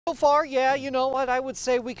So far, yeah, you know what, I would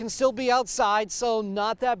say we can still be outside, so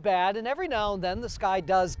not that bad. And every now and then the sky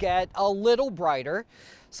does get a little brighter,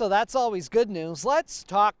 so that's always good news. Let's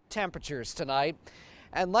talk temperatures tonight.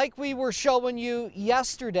 And like we were showing you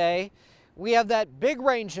yesterday, we have that big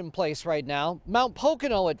range in place right now. Mount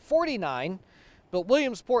Pocono at 49, but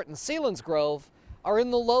Williamsport and Selinsgrove are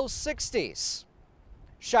in the low 60s.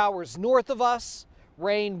 Showers north of us,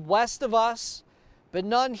 rain west of us, but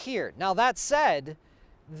none here. Now that said,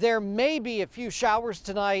 there may be a few showers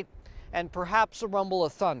tonight and perhaps a rumble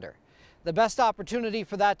of thunder. The best opportunity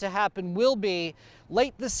for that to happen will be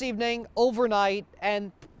late this evening, overnight,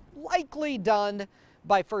 and likely done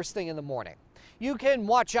by first thing in the morning. You can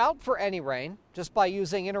watch out for any rain just by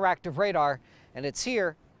using interactive radar, and it's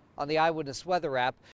here on the Eyewitness weather app.